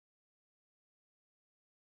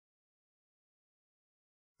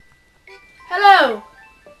Hello,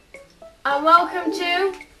 and welcome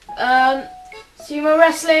to Sumo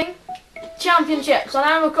Wrestling Championships on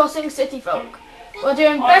Animal Crossing City Folk. We're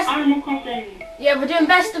doing best. Animal Crossing. Yeah, we're doing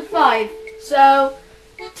best of 5. So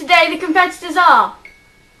today the competitors are.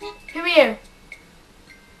 Who are you?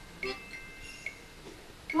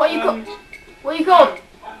 What are you called? What are you called?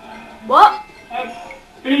 What?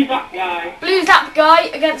 Blue Zap Guy. Blue Zap Guy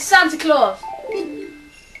against Santa Claus.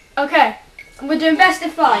 Okay, and we're doing best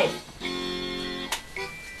of 5.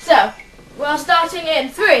 So, we're starting in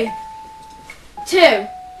 3, 2,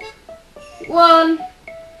 1,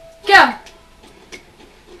 go!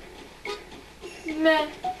 Meh.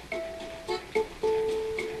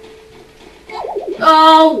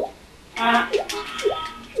 Oh!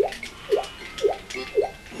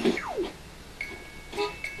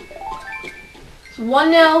 It's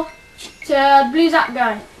 1-0 to Blue Zap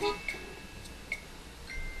Guy.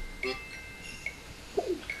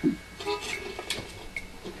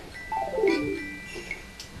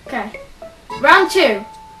 Okay, round 2.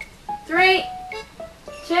 3,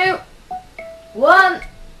 2, 1,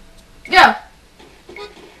 go! I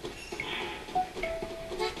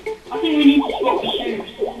think we need to swap shoes.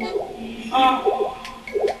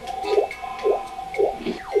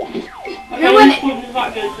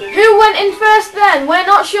 Who went in first then? We're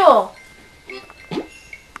not sure.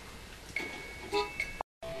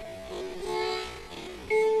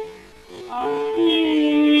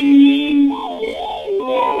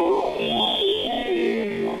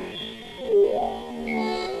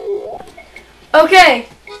 Okay,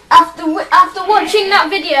 after watching that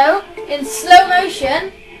video in slow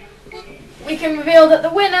motion, we can reveal that the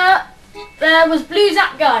winner there was Blue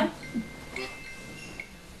Zap Guy.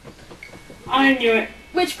 I knew it.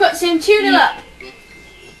 Which puts him 2-0 up.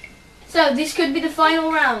 So this could be the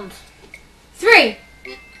final round. 3,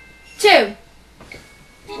 2,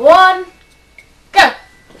 1, go!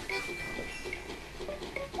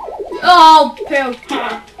 Oh, poo.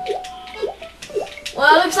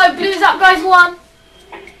 Well, it looks like Blue Zap Guy's won.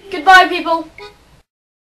 Goodbye, people.